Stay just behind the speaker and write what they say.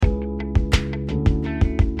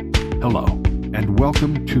Hello, and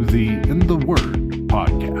welcome to the In the Word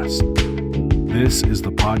podcast. This is the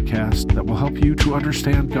podcast that will help you to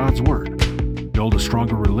understand God's Word, build a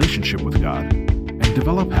stronger relationship with God, and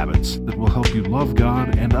develop habits that will help you love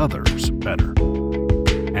God and others better.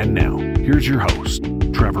 And now, here's your host,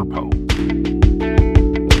 Trevor Poe.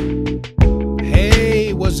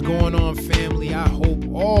 Hey, what's going on, family? I hope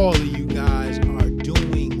all of you guys are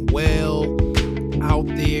doing well out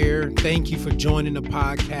there. Thank you for joining the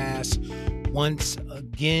podcast once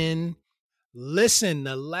again. Listen,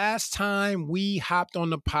 the last time we hopped on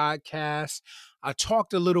the podcast, I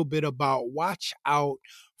talked a little bit about watch out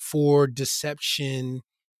for deception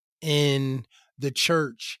in the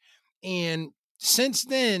church. And since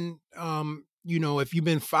then, if you've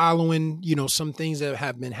been following, some things that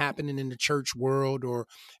have been happening in the church world or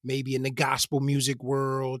maybe in the gospel music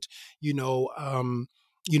world,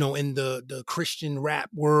 in the Christian rap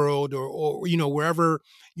world or wherever,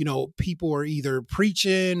 people are either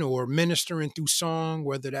preaching or ministering through song,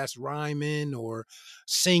 whether that's rhyming or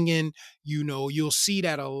singing, you'll see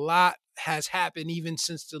that a lot has happened even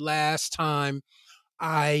since the last time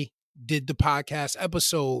I did the podcast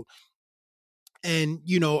episode. And,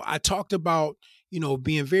 I talked about,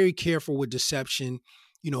 being very careful with deception,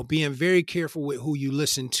 being very careful with who you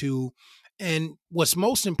listen to. And what's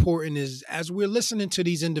most important is as we're listening to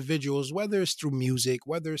these individuals, whether it's through music,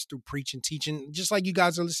 whether it's through preaching, teaching, just like you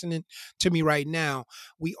guys are listening to me right now,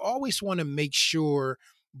 we always want to make sure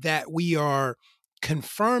that we are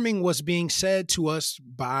confirming what's being said to us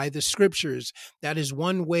by the scriptures. That is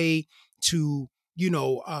one way to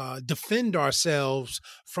defend ourselves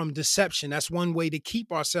from deception. That's one way to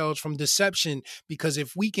keep ourselves from deception, because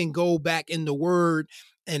if we can go back in the word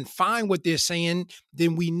and find what they're saying,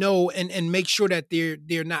 then we know and make sure that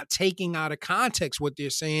they're not taking out of context what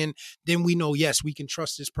they're saying, then we know, yes, we can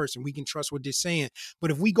trust this person. We can trust what they're saying.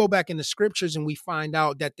 But if we go back in the scriptures and we find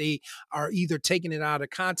out that they are either taking it out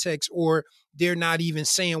of context or they're not even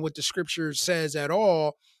saying what the scripture says at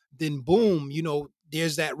all, then boom,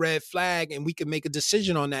 there's that red flag, and we can make a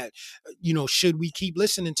decision on that. Should we keep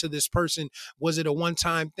listening to this person? Was it a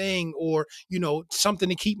one-time thing, or, something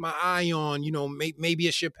to keep my eye on? Maybe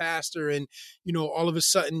it's your pastor and, all of a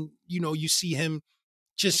sudden, you see him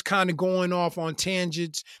just kind of going off on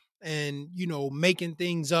tangents and, making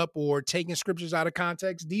things up or taking scriptures out of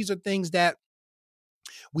context. These are things that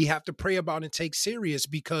we have to pray about and take serious,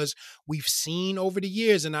 because we've seen over the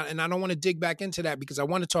years, and I don't want to dig back into that because I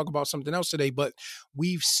want to talk about something else today, but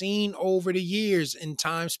we've seen over the years in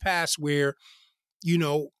times past where,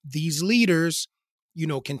 these leaders,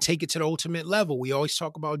 can take it to the ultimate level. We always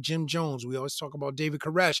talk about Jim Jones. We always talk about David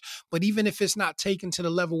Koresh. But even if it's not taken to the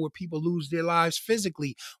level where people lose their lives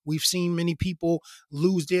physically, we've seen many people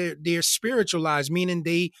lose their spiritual lives, meaning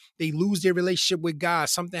they lose their relationship with God.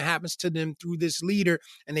 Something happens to them through this leader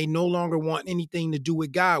and they no longer want anything to do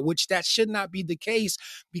with God, which that should not be the case,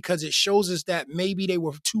 because it shows us that maybe they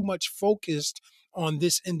were too much focused on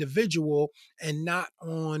this individual and not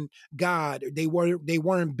on God. They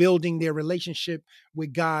weren't building their relationship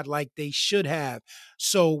with God like they should have.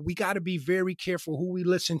 So we got to be very careful who we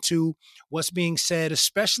listen to, what's being said,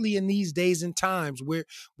 especially in these days and times.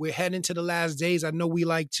 We're heading to the last days. I know we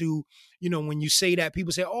like to, when you say that,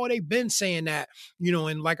 people say, oh, they've been saying that,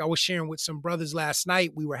 and like I was sharing with some brothers last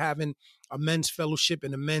night, we were having a men's fellowship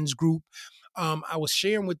in a men's group. I was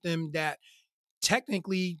sharing with them that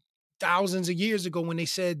technically thousands of years ago, when they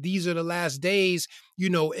said these are the last days,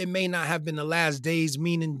 it may not have been the last days,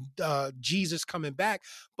 meaning Jesus coming back,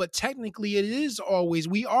 but technically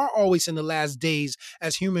we are always in the last days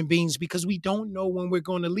as human beings, because we don't know when we're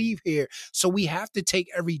going to leave here. So we have to take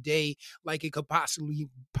every day like it could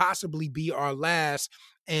possibly be our last,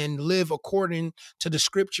 and live according to the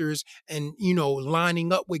scriptures and,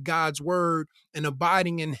 lining up with God's word and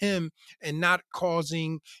abiding in him, and not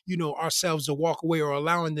causing, ourselves to walk away or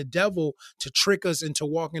allowing the devil to trick us into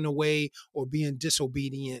walking away or being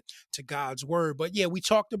disobedient to God's word. But yeah, we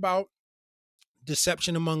talked about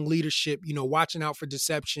deception among leadership, watching out for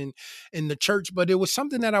deception in the church. But it was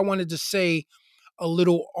something that I wanted to say a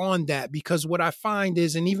little on that, because what I find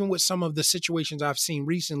is, and even with some of the situations I've seen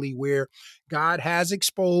recently where God has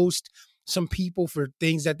exposed some people for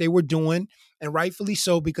things that they were doing, and rightfully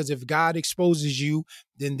so, because if God exposes you,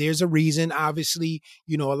 then there's a reason. Obviously,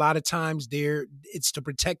 a lot of times it's to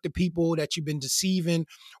protect the people that you've been deceiving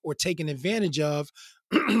or taking advantage of.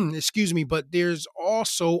 Excuse me, but there's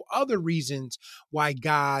also other reasons why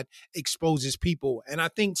God exposes people. And I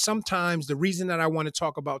think sometimes the reason that I want to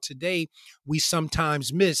talk about today, we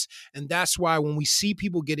sometimes miss. And that's why when we see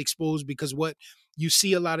people get exposed, because what you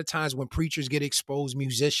see a lot of times when preachers get exposed,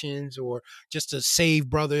 musicians, or just a saved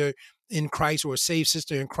brother in Christ or a saved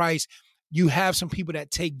sister in Christ, you have some people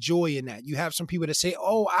that take joy in that. You have some people that say,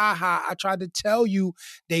 oh, aha, I tried to tell you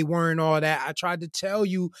they weren't all that. I tried to tell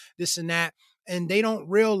you this and that. And they don't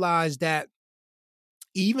realize that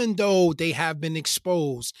even though they have been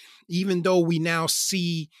exposed, even though we now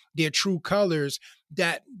see their true colors,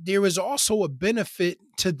 that there is also a benefit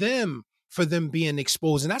to them for them being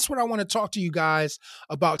exposed. And that's what I want to talk to you guys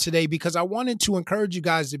about today, because I wanted to encourage you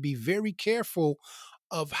guys to be very careful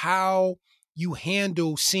of how you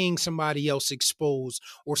handle seeing somebody else exposed,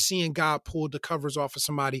 or seeing God pull the covers off of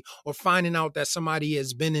somebody, or finding out that somebody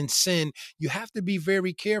has been in sin. You have to be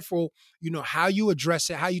very careful, how you address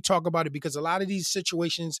it, how you talk about it, because a lot of these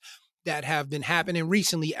situations that have been happening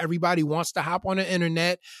recently, everybody wants to hop on the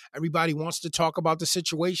internet. Everybody wants to talk about the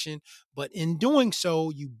situation. But in doing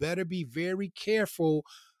so, you better be very careful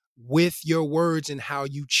with your words and how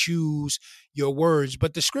you choose your words.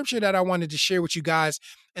 But the scripture that I wanted to share with you guys,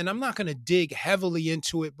 and I'm not going to dig heavily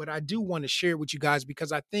into it, but I do want to share it with you guys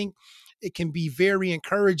because I think it can be very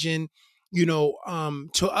encouraging,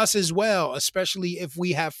 to us as well, especially if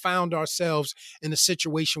we have found ourselves in a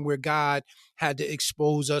situation where God had to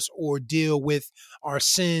expose us or deal with our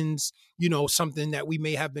sins, something that we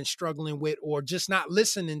may have been struggling with or just not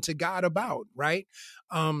listening to God about, right?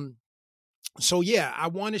 So yeah, I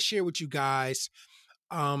want to share with you guys.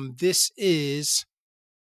 This is,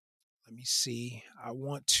 let me see. I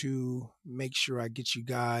want to make sure I get you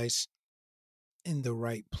guys in the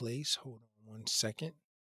right place. Hold on one second.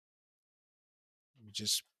 Let me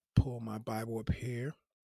just pull my Bible up here.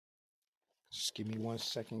 Just give me 1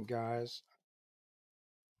 second, guys.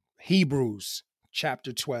 Hebrews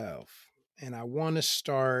chapter 12. And I want to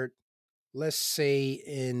start, let's say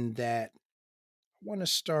in that, I want to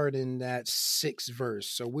start in that 6th verse.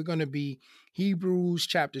 So we're going to be Hebrews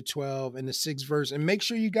chapter 12 and the 6th verse. And make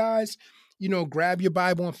sure you guys, grab your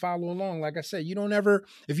Bible and follow along. Like I said,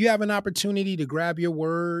 if you have an opportunity to grab your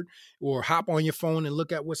word or hop on your phone and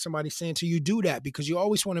look at what somebody's saying to you, do that, because you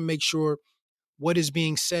always want to make sure what is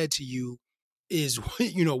being said to you is,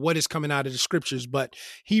 what is coming out of the scriptures. But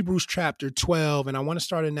Hebrews chapter 12, and I want to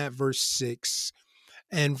start in that verse 6.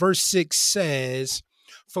 And verse 6 says,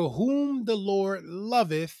 for whom the Lord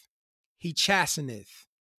loveth, he chasteneth,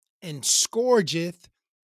 and scourgeth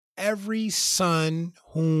every son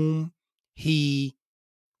whom he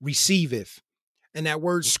receiveth. And that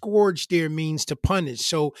word scourge there means to punish.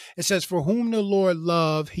 So it says, for whom the Lord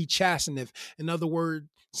love, he chasteneth. In other words,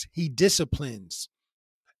 he disciplines.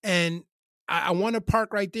 And I want to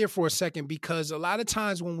park right there for a second, because a lot of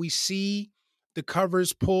times when we see the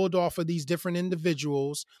covers pulled off of these different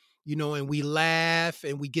individuals, and we laugh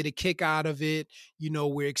and we get a kick out of it,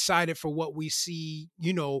 we're excited for what we see,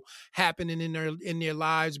 happening in their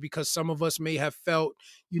lives, because some of us may have felt,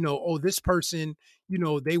 oh, this person,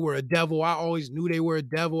 they were a devil. I always knew they were a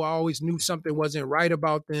devil. I always knew something wasn't right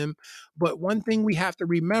about them. But one thing we have to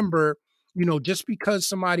remember, just because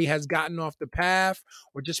somebody has gotten off the path,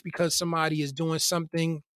 or just because somebody is doing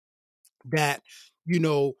something that,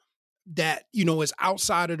 is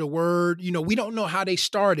outside of the word, we don't know how they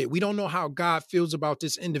started. We don't know how God feels about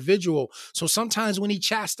this individual. So sometimes when he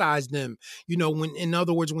chastised them, in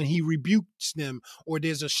other words, when he rebukes them, or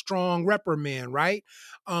there's a strong reprimand, right?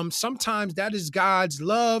 Sometimes that is God's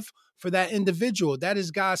love for that individual. That is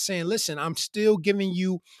God saying, listen, I'm still giving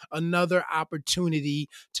you another opportunity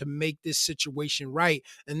to make this situation right.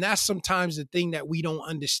 And that's sometimes the thing that we don't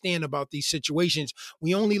understand about these situations.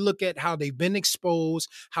 We only look at how they've been exposed,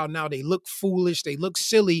 how now they look foolish, they look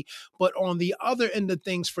silly. But on the other end of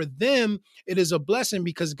things, for them, it is a blessing,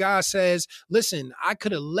 because God says, listen, I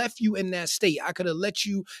could have left you in that state. I could have let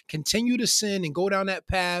you continue to sin and go down that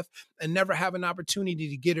path and never have an opportunity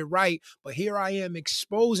to get it right. But here I am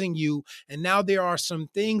exposing you. And now there are some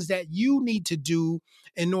things that you need to do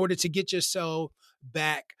in order to get yourself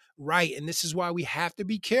back right. And this is why we have to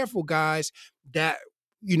be careful, guys, that,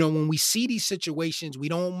 when we see these situations, we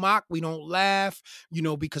don't mock, we don't laugh,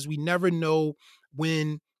 because we never know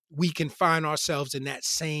when we can find ourselves in that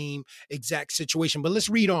same exact situation. But let's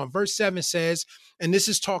read on. Verse 7 says, and this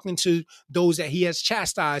is talking to those that he has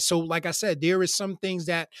chastised. So like I said, there is some things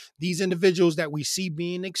that these individuals that we see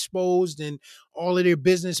being exposed and all of their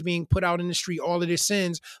business being put out in the street, all of their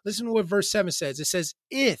sins. Listen to what verse 7 says. It says,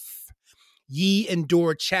 if ye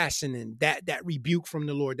endure chastening, that rebuke from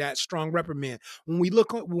the Lord, that strong reprimand. When we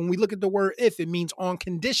look at the word if, it means on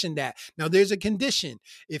condition that. Now there's a condition.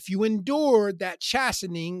 If you endure that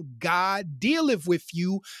chastening, God dealeth with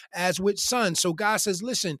you as with sons. So God says,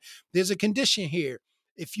 listen, there's a condition here.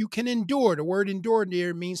 if you can endure, the word endure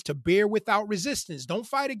there means to bear without resistance. Don't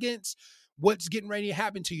fight against what's getting ready to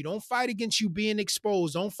happen to you. Don't fight against you being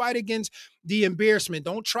exposed. Don't fight against the embarrassment.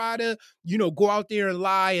 Don't try to, go out there and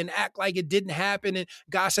lie and act like it didn't happen. And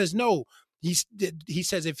God says, no, he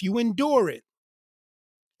says, if you endure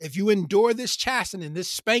this chastening, this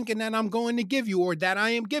spanking that I'm going to give you or that I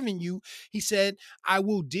am giving you, he said, I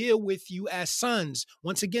will deal with you as sons.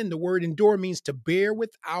 Once again, the word endure means to bear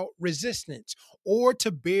without resistance or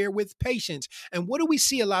to bear with patience. And what do we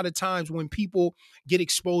see a lot of times when people get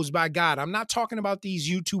exposed by God? I'm not talking about these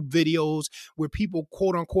YouTube videos where people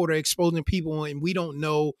quote unquote are exposing people and we don't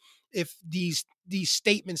know if these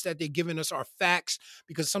statements that they're giving us are facts,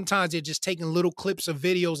 because sometimes they're just taking little clips of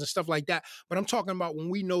videos and stuff like that. But I'm talking about when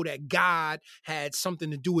we know that God had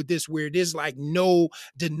something to do with this, where there's like no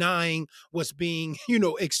denying what's being,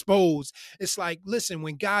 exposed. It's like, listen,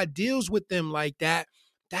 when God deals with them like that,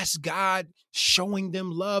 that's God showing them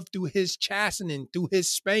love through his chastening, through his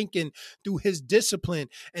spanking, through his discipline.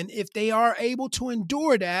 And if they are able to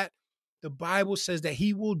endure that, the Bible says that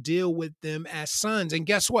he will deal with them as sons. And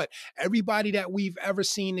guess what? Everybody that we've ever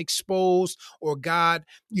seen exposed or God,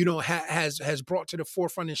 has brought to the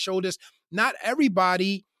forefront and showed us, not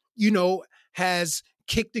everybody, has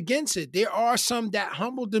kicked against it. There are some that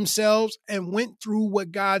humbled themselves and went through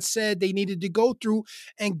what God said they needed to go through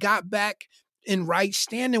and got back in right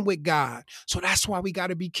standing with God. So that's why we got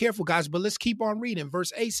to be careful, guys. But let's keep on reading.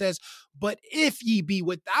 Verse 8 says, but if ye be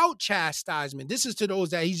without chastisement, this is to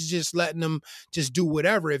those that he's just letting them just do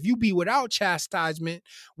whatever. If you be without chastisement,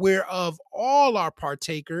 whereof all are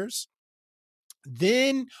partakers,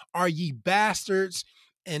 then are ye bastards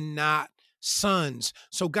and not sons.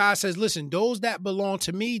 So God says, listen, those that belong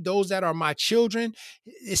to me, those that are my children,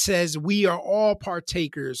 it says we are all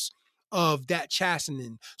partakers of that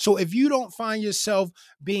chastening. So if you don't find yourself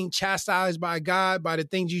being chastised by God, by the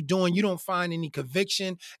things you're doing, you don't find any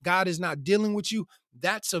conviction, God is not dealing with you,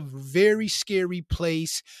 that's a very scary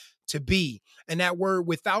place to be. And that word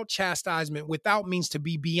without chastisement, without means to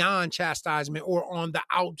be beyond chastisement or on the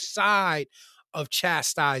outside of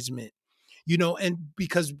chastisement. And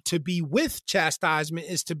because to be with chastisement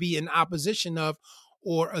is to be in opposition of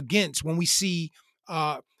or against. When we see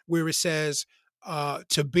where it says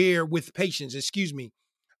to bear with patience,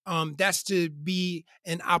 that's to be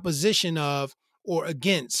in opposition of or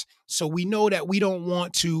against. So we know that we don't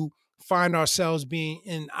want to find ourselves being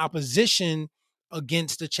in opposition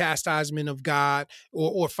against the chastisement of God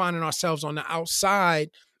or finding ourselves on the outside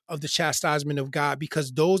of the chastisement of God,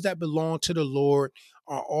 because those that belong to the Lord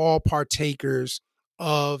are all partakers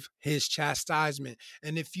of his chastisement.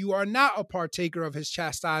 And if you are not a partaker of his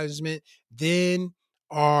chastisement, then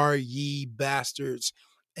are ye bastards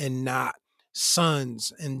and not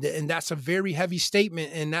sons. And that's a very heavy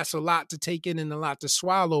statement, and that's a lot to take in and a lot to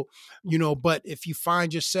swallow, but if you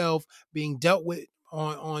find yourself being dealt with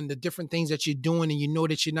on the different things that you're doing and you know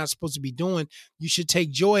that you're not supposed to be doing, you should take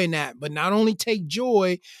joy in that. But not only take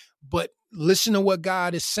joy, but listen to what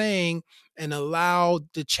God is saying and allow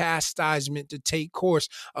the chastisement to take course.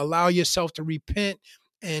 Allow yourself to repent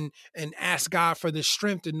and ask God for the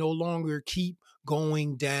strength to no longer keep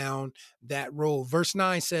going down that road. Verse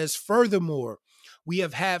 9 says, furthermore, we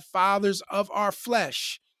have had fathers of our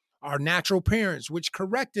flesh, our natural parents, which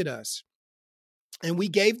corrected us, and we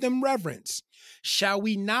gave them reverence. Shall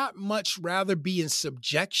we not much rather be in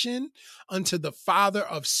subjection unto the Father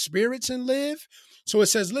of spirits and live? So it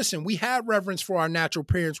says, listen, we had reverence for our natural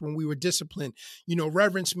parents when we were disciplined.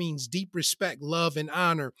 Reverence means deep respect, love, and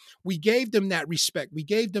honor. We gave them that respect. We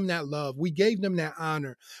gave them that love. We gave them that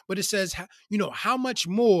honor. But it says, how much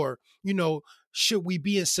more, should we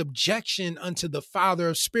be in subjection unto the Father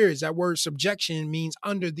of spirits? That word subjection means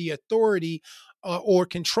under the authority or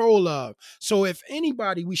control of. So if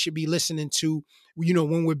anybody we should be listening to,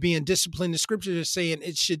 when we're being disciplined, the scripture is saying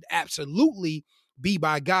it should absolutely be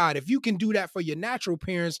by God. If you can do that for your natural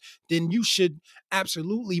parents, then you should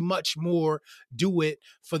absolutely much more do it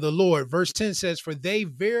for the Lord. Verse 10 says, for they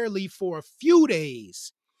verily for a few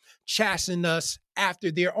days chasten us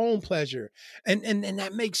after their own pleasure. And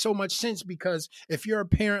that makes so much sense, because if you're a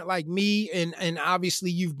parent like me, and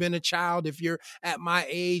obviously you've been a child, if you're at my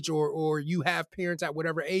age or you have parents at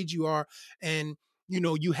whatever age you are, and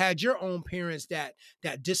you had your own parents that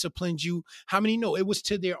disciplined you. How many know it was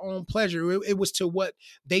to their own pleasure? It was to what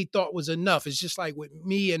they thought was enough. It's just like with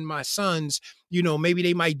me and my sons, maybe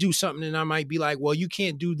they might do something and I might be like, well, you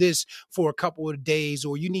can't do this for a couple of days,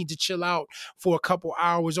 or you need to chill out for a couple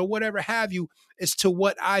hours, or whatever have you. It's to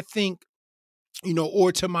what I think,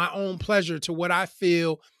 or to my own pleasure, to what I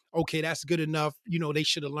feel okay, that's good enough. They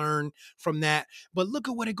should have learned from that. But look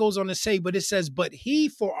at what it goes on to say. But it says, but he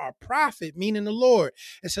for our profit, meaning the Lord.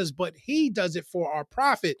 It says, but he does it for our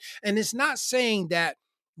profit. And it's not saying that,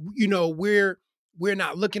 we're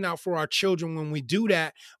not looking out for our children when we do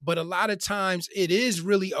that. But a lot of times it is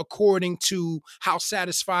really according to how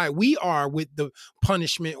satisfied we are with the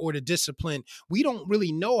punishment or the discipline. We don't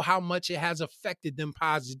really know how much it has affected them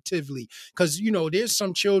positively. Because, there's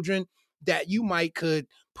some children that you might could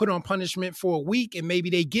put on punishment for a week and maybe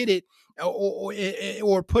they get it,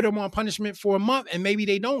 or put them on punishment for a month and maybe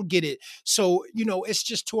they don't get it. So, it's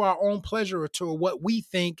just to our own pleasure or to what we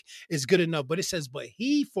think is good enough. But it says, but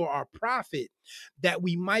he for our profit, that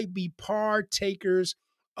we might be partakers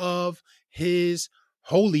of his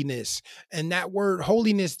holiness. And that word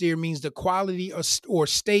holiness there means the quality or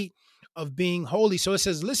state of being holy. So it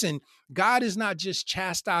says, listen, God is not just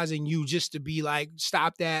chastising you just to be like,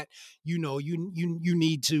 stop that. You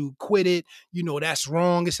need to quit it. That's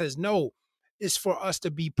wrong. It says, no, it's for us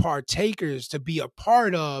to be partakers, to be a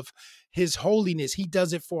part of his holiness. He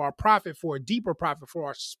does it for our profit, for a deeper profit, for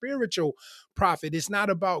our spiritual profit. It's not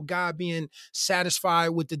about God being satisfied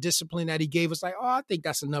with the discipline that he gave us. Like, oh, I think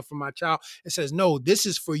that's enough for my child. It says, no, this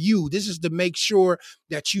is for you. This is to make sure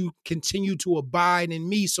that you continue to abide in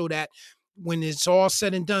me, so that when it's all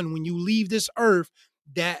said and done, when you leave this earth,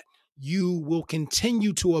 that you will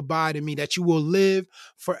continue to abide in me, that you will live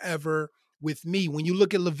forever with me. When you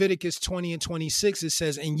look at Leviticus 20 and 26, it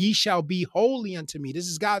says, and ye shall be holy unto me. This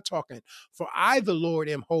is God talking. For I, the Lord,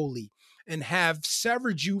 am holy, and have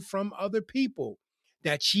severed you from other people,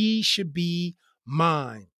 that ye should be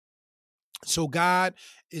mine. So God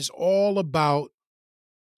is all about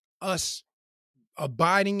us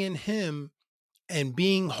abiding in him and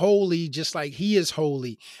being holy just like he is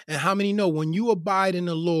holy. And how many know when you abide in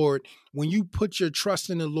the Lord, when you put your trust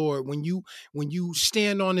in the Lord, when you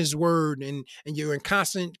stand on his word and you're in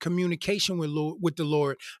constant communication with the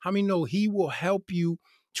Lord, how many know he will help you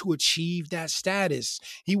to achieve that status?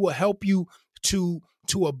 He will help you to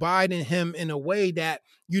abide in him in a way that,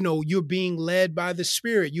 you're being led by the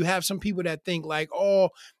Spirit. You have some people that think like, oh,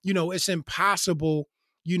 it's impossible,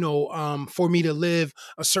 for me to live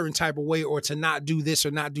a certain type of way, or to not do this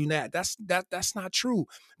or not do that. That's not true.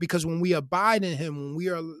 Because when we abide in him, when we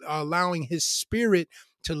are allowing his Spirit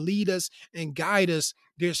to lead us and guide us,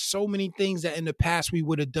 there's so many things that in the past we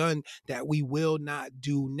would have done that we will not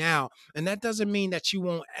do now. And that doesn't mean that you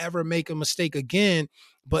won't ever make a mistake again.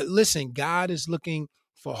 But listen, God is looking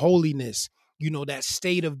for holiness, that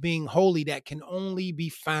state of being holy that can only be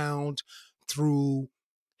found through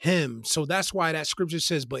him. So that's why that scripture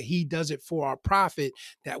says, but he does it for our profit,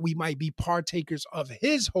 that we might be partakers of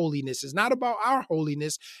his holiness. It's not about our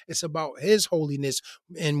holiness. It's about his holiness.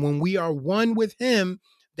 And when we are one with him,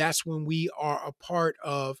 that's when we are a part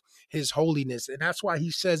of his holiness. And that's why he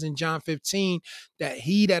says in John 15 that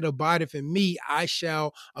he that abideth in me, I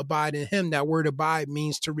shall abide in him. That word abide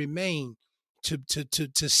means to remain,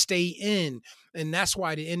 to stay in. And that's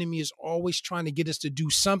why the enemy is always trying to get us to do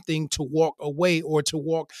something to walk away, or to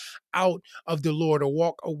walk out of the Lord, or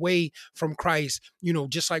walk away from Christ,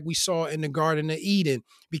 just like we saw in the Garden of Eden.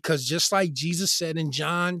 Because just like Jesus said in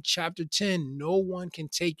John chapter 10, no one can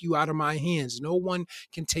take you out of my hands. No one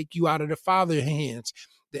can take you out of the Father's hands.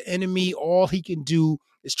 The enemy, all he can do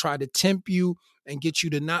is try to tempt you and get you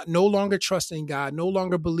to no longer trust in God, no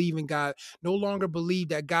longer believe in God, no longer believe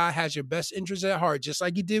that God has your best interest at heart. Just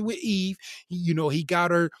like he did with Eve, he got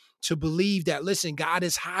her to believe that, listen, God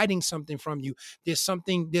is hiding something from you. There's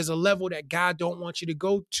a level that God don't want you to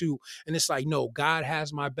go to. And it's like, no, God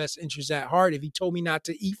has my best interest at heart. If he told me not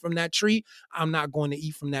to eat from that tree, I'm not going to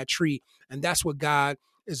eat from that tree. And that's what God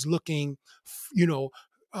is looking,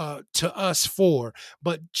 to us for.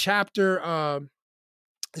 But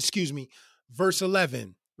verse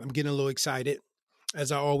 11, I'm getting a little excited,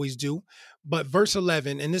 as I always do. But verse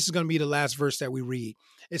 11, and this is going to be the last verse that we read.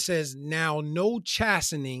 It says, now no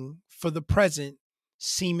chastening for the present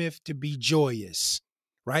seemeth to be joyous,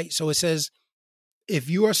 right? So it says, if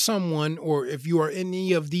you are someone, or if you are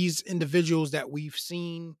any of these individuals that we've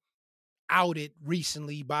seen outed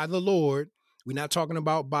recently by the Lord, we're not talking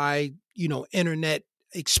about by, internet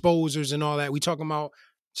exposers and all that. We're talking about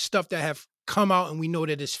stuff that have come out and we know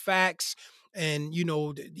that it's facts. And,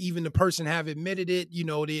 even the person have admitted it,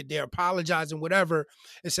 they're apologizing, whatever.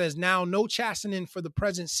 It says, now no chastening for the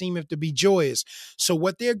present seemeth to be joyous. So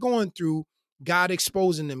what they're going through, God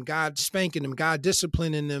exposing them, God spanking them, God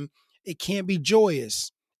disciplining them, it can't be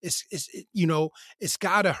joyous. It's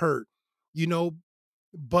gotta hurt,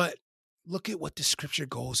 but look at what the scripture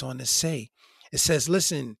goes on to say. It says,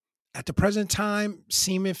 listen, at the present time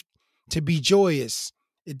seemeth to be joyous.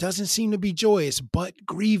 It doesn't seem to be joyous, but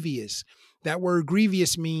grievous. That word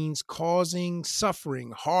grievous means causing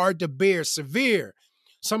suffering, hard to bear, severe.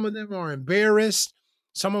 Some of them are embarrassed.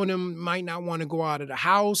 Some of them might not want to go out of the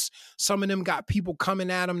house. Some of them got people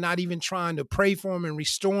coming at them, not even trying to pray for them and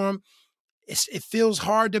restore them. It feels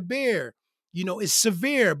hard to bear. It's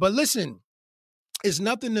severe. But listen, it's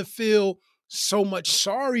nothing to feel so much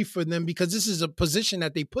sorry for them, because this is a position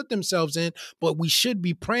that they put themselves in, but we should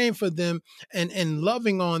be praying for them and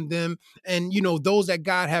loving on them, and those that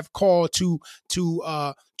God have called to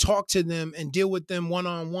talk to them and deal with them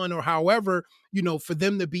one-on-one, or however, for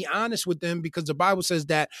them to be honest with them, because the Bible says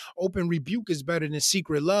that open rebuke is better than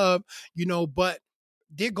secret love, but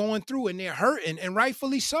they're going through and they're hurting, and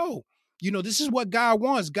rightfully so. This is what God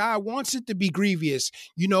wants. God wants it to be grievous.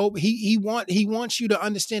 He wants you to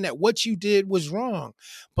understand that what you did was wrong.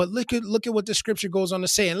 But look at what the scripture goes on to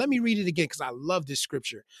say. And let me read it again, because I love this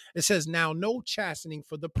scripture. It says, "Now no chastening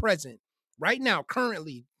for the present," right now,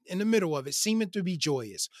 currently in the middle of it, seeming to be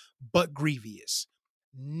joyous, but grievous.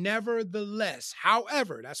 Nevertheless,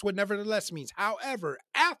 however, that's what nevertheless means. However,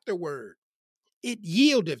 afterward, it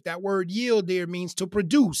yieldeth. That word yield there means to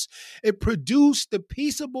produce. It produced the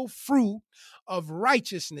peaceable fruit of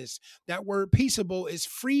righteousness. That word peaceable is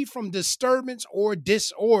free from disturbance or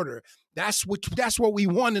disorder. That's what we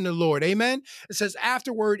want in the Lord. Amen. It says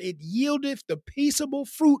afterward, it yieldeth the peaceable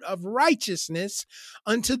fruit of righteousness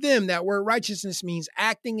unto them. That word righteousness means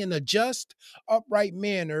acting in a just, upright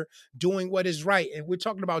manner, doing what is right. And we're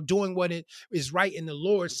talking about doing what is right in the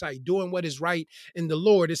Lord's sight, doing what is right in the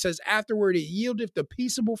Lord. It says afterward, it yieldeth the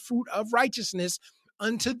peaceable fruit of righteousness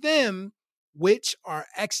unto them which are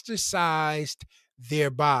exercised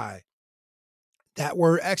thereby. That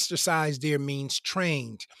word exercise there means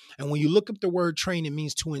trained. And when you look up the word train, it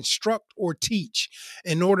means to instruct or teach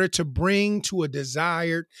in order to bring to a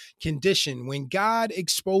desired condition. When God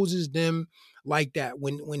exposes them like that,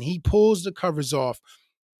 when he pulls the covers off,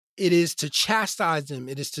 it is to chastise them.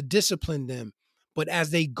 It is to discipline them. But as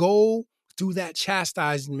they go through that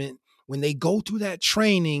chastisement, when they go through that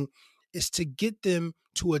training, it's to get them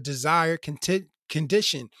to a desired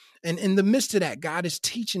condition. And in the midst of that, God is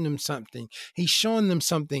teaching them something. He's showing them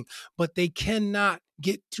something, but they cannot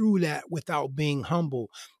get through that without being humble.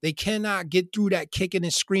 They cannot get through that kicking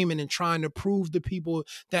and screaming and trying to prove to people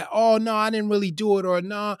that, oh, no, I didn't really do it, or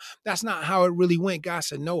no, that's not how it really went. God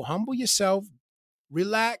said, no, humble yourself,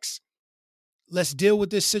 relax. Let's deal with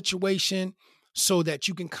this situation so that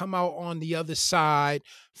you can come out on the other side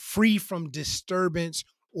free from disturbance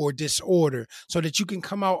or disorder, so that you can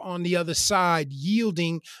come out on the other side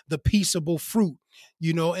yielding the peaceable fruit,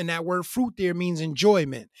 and that word fruit there means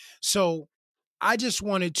enjoyment. So I just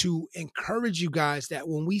wanted to encourage you guys that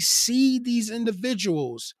when we see these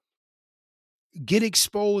individuals get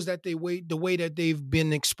exposed the way that they've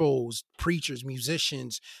been exposed, preachers,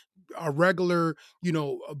 musicians, our regular,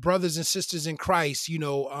 brothers and sisters in Christ,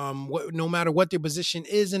 no matter what their position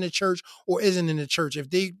is in the church or isn't in the church, if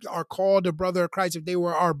they are called a brother of Christ, if they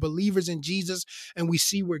are believers in Jesus, and we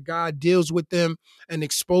see where God deals with them and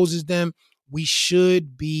exposes them, we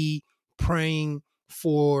should be praying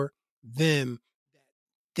for them.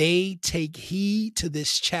 They take heed to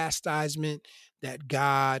this chastisement that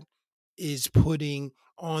God is putting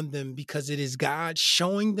on them, because it is God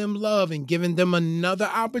showing them love and giving them another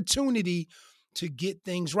opportunity to get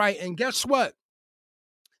things right. And guess what?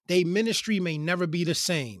 Their ministry may never be the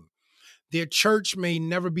same. Their church may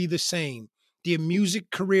never be the same. Their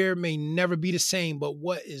music career may never be the same. But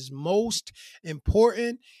what is most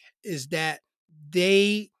important is that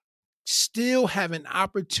they still have an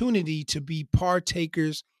opportunity to be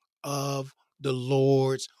partakers of the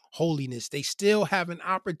Lord's holiness. They still have an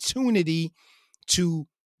opportunity to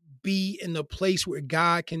be in the place where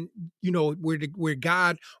God can, where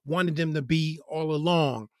God wanted them to be all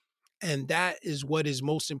along. And that is what is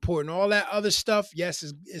most important. All that other stuff, yes,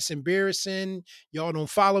 it's embarrassing. Y'all don't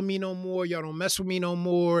follow me no more. Y'all don't mess with me no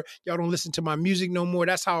more. Y'all don't listen to my music no more.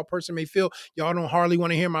 That's how a person may feel. Y'all don't hardly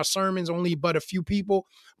want to hear my sermons, only but a few people.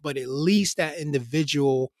 But at least that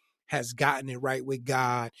individual has gotten it right with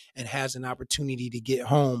God and has an opportunity to get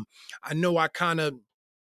home. I know I kind of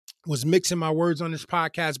was mixing my words on this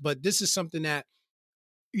podcast, but this is something that,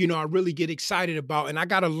 I really get excited about. And I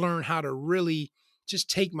got to learn how to really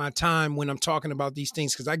just take my time when I'm talking about these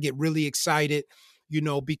things, because I get really excited,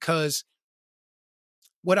 because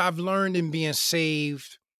what I've learned in being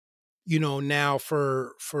saved, now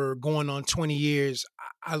for going on 20 years,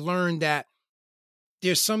 I learned that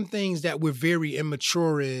there's some things that we're very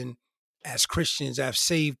immature in as Christians, as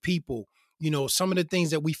saved people. Some of the things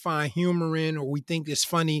that we find humor in or we think is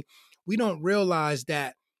funny, we don't realize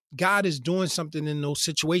that God is doing something in those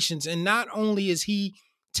situations. And not only is he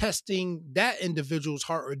testing that individual's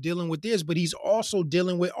heart or dealing with theirs, but he's also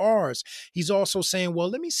dealing with ours. He's also saying, well,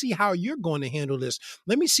 let me see how you're going to handle this.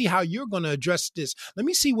 Let me see how you're going to address this. Let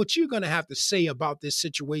me see what you're going to have to say about this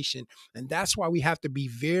situation. And that's why we have to be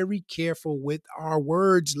very careful with our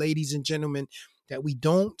words, ladies and gentlemen, that we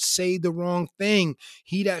don't say the wrong thing.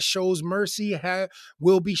 He that shows mercy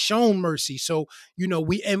will be shown mercy. So,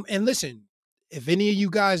 and listen, if any of you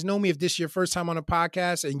guys know me, if this is your first time on a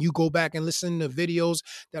podcast and you go back and listen to videos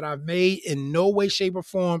that I've made, in no way, shape, or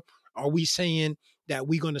form are we saying that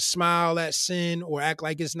we're going to smile at sin or act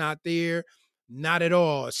like it's not there. Not at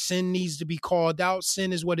all. Sin needs to be called out.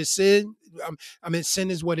 Sin is what it is. Sin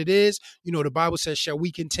is what it is. The Bible says, shall we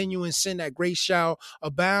continue in sin that grace shall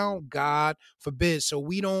abound? God forbid. So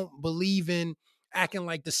we don't believe in acting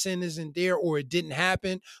like the sin isn't there or it didn't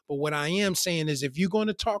happen. But what I am saying is, if you're going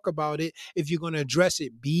to talk about it, if you're going to address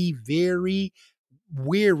it, be very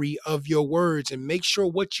wary of your words and make sure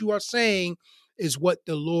what you are saying is what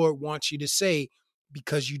the Lord wants you to say,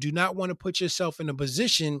 because you do not want to put yourself in a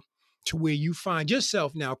position to where you find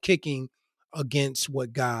yourself now kicking against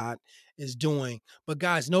what God is doing. But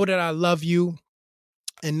guys, know that I love you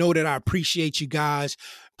and know that I appreciate you guys.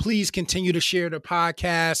 Please continue to share the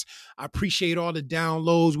podcast. I appreciate all the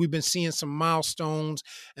downloads. We've been seeing some milestones,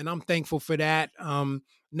 and I'm thankful for that.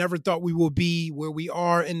 Never thought we would be where we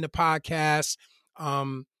are in the podcast.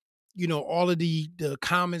 All of the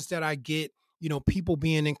comments that I get, people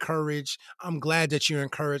being encouraged. I'm glad that you're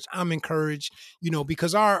encouraged. I'm encouraged,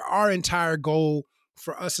 because our entire goal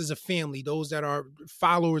for us as a family, those that are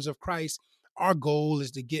followers of Christ, our goal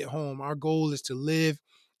is to get home. Our goal is to live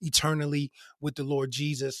eternally with the Lord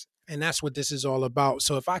Jesus. And that's what this is all about.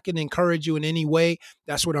 So if I can encourage you in any way,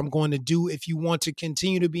 that's what I'm going to do. If you want to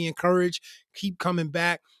continue to be encouraged, keep coming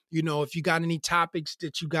back. If you got any topics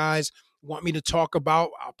that you guys want me to talk about,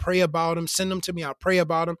 I'll pray about them. Send them to me. I'll pray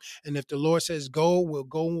about them. And if the Lord says go, we'll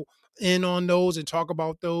go in on those and talk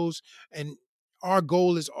about those. And our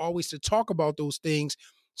goal is always to talk about those things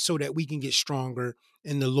so that we can get stronger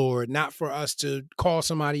in the Lord, not for us to call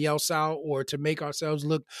somebody else out or to make ourselves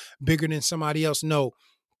look bigger than somebody else. No,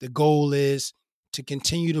 the goal is to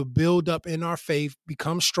continue to build up in our faith,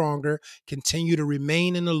 become stronger, continue to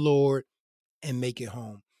remain in the Lord, and make it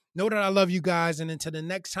home. Know that I love you guys. And until the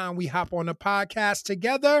next time we hop on the podcast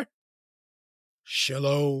together,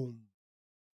 shalom.